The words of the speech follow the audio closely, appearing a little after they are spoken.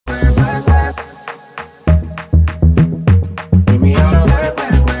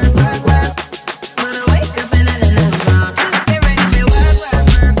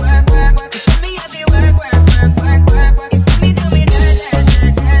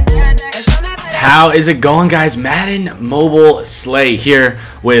How is it going, guys? Madden Mobile Slay here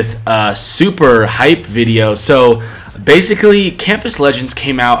with a super hype video. So basically, Campus Legends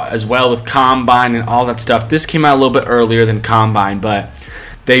came out as well with Combine and all that stuff. This came out a little bit earlier than Combine, but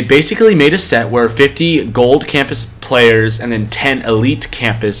they basically made a set where 50 gold campus players and then 10 elite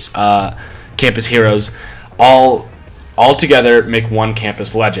campus heroes all together make one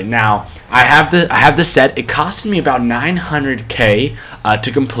campus legend. Now I have the set. It costed me about 900k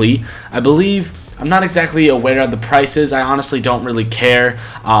to complete. I believe, I'm not exactly aware of the prices. I honestly don't really care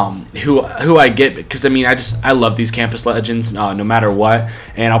who I get, because I mean I love these campus legends no matter what,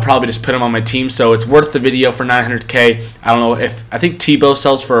 and I'll probably just put them on my team, so it's worth the video for 900k. I don't know if, I think Tebow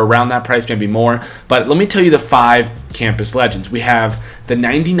sells for around that price, maybe more, but let me tell you the 5 campus legends. We have the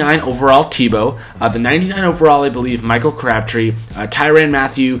 99 overall Tebow, the 99 overall I believe Michael Crabtree, Tyrann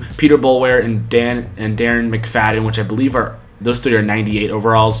Mathieu, Peter Boulware, and Darren McFadden, which I believe are, those 3 are 98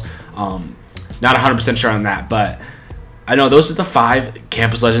 overalls. Not 100% sure on that, but I know those are the 5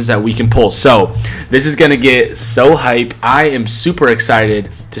 campus legends that we can pull. So this is gonna get so hype. I am super excited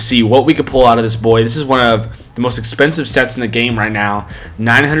to see what we could pull out of this boy. This is one of the most expensive sets in the game right now.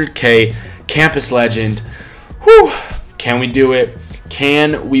 900k campus legend. Whew. Can we do it?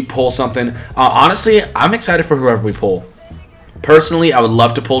 Can we pull something? Honestly, I'm excited for whoever we pull. Personally, I would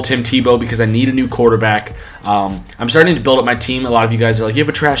love to pull Tim Tebow because I need a new quarterback. I'm starting to build up my team. A lot of you guys are like, you have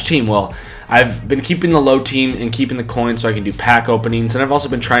a trash team. Well, I've been keeping the low team and keeping the coins so I can do pack openings. And I've also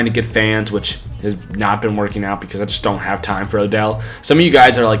been trying to get fans, which has not been working out because I just don't have time for Odell. Some of you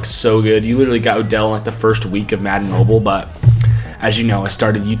guys are like so good. You literally got Odell in like the first week of Madden Mobile, but as you know, I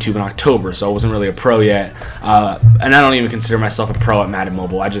started YouTube in October, so I wasn't really a pro yet. And I don't even consider myself a pro at Madden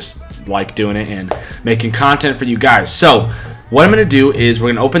Mobile. I just like doing it and making content for you guys. So what I'm going to do is we're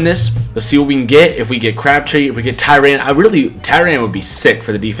going to open this. Let's see what we can get. If we get Crabtree, if we get Tyrann. Tyrann would be sick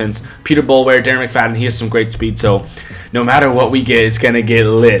for the defense. Peter Boulware, Darren McFadden, he has some great speed. So no matter what we get, it's going to get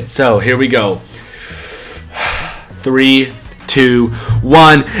lit. So here we go. 3, 2,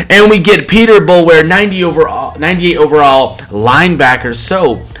 1. And we get Peter Boulware, 98 overall linebacker.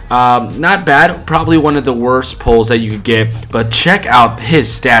 So not bad. Probably one of the worst pulls that you could get. But check out his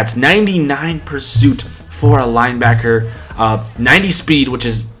stats. 99 pursuit for a linebacker. 90 speed, which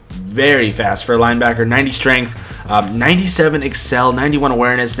is very fast for a linebacker, 90 strength, 97 excel, 91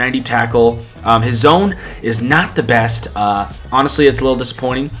 awareness, 90 tackle. His zone is not the best. Honestly, it's a little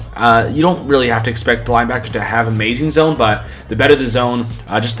disappointing. You don't really have to expect the linebacker to have amazing zone, but the better the zone,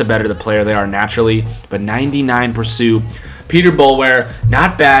 just the better the player they are naturally. But 99 pursuit. Peter Boulware,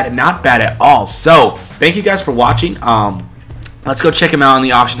 not bad at all. So thank you guys for watching. Let's go check him out in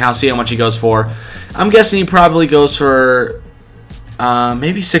the auction house, see how much he goes for. I'm guessing he probably goes for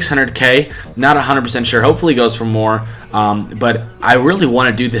maybe 600k. Not 100% sure. Hopefully he goes for more. But I really want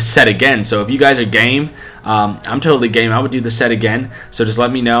to do this set again. So if you guys are game, I'm totally game. I would do the set again. So just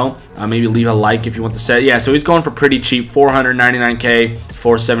let me know. Maybe leave a like if you want the set. Yeah, so he's going for pretty cheap. 499k,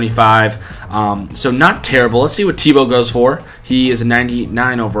 475. So not terrible. Let's see what Tebow goes for. He is a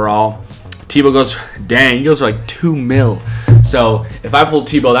 99 overall. Tebow goes, dang, he goes for like 2 mil. So if I pulled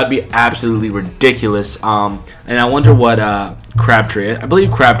Tebow, that'd be absolutely ridiculous. And I wonder what Crabtree. I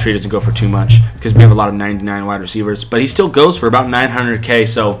believe Crabtree doesn't go for too much because we have a lot of 99 wide receivers, but he still goes for about 900k.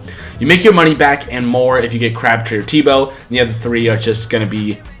 So you make your money back and more if you get Crabtree or Tebow. And the other 3 are just gonna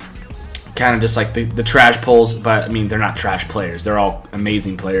be kind of just like the trash pulls, but I mean they're not trash players, they're all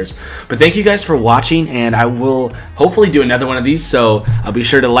amazing players. But thank you guys for watching, and I will hopefully do another one of these, so I'll be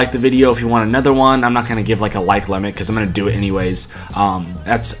sure to like the video if you want another one. I'm not gonna give like a like limit because I'm gonna do it anyways.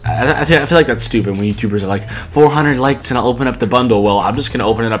 I feel like that's stupid when YouTubers are like 400 likes and I'll open up the bundle. Well, I'm just gonna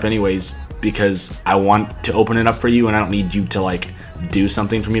open it up anyways because I want to open it up for you and I don't need you to like do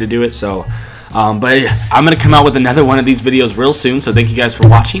something for me to do it. So but I'm going to come out with another one of these videos real soon, so thank you guys for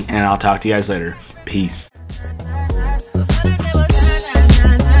watching, and I'll talk to you guys later. Peace.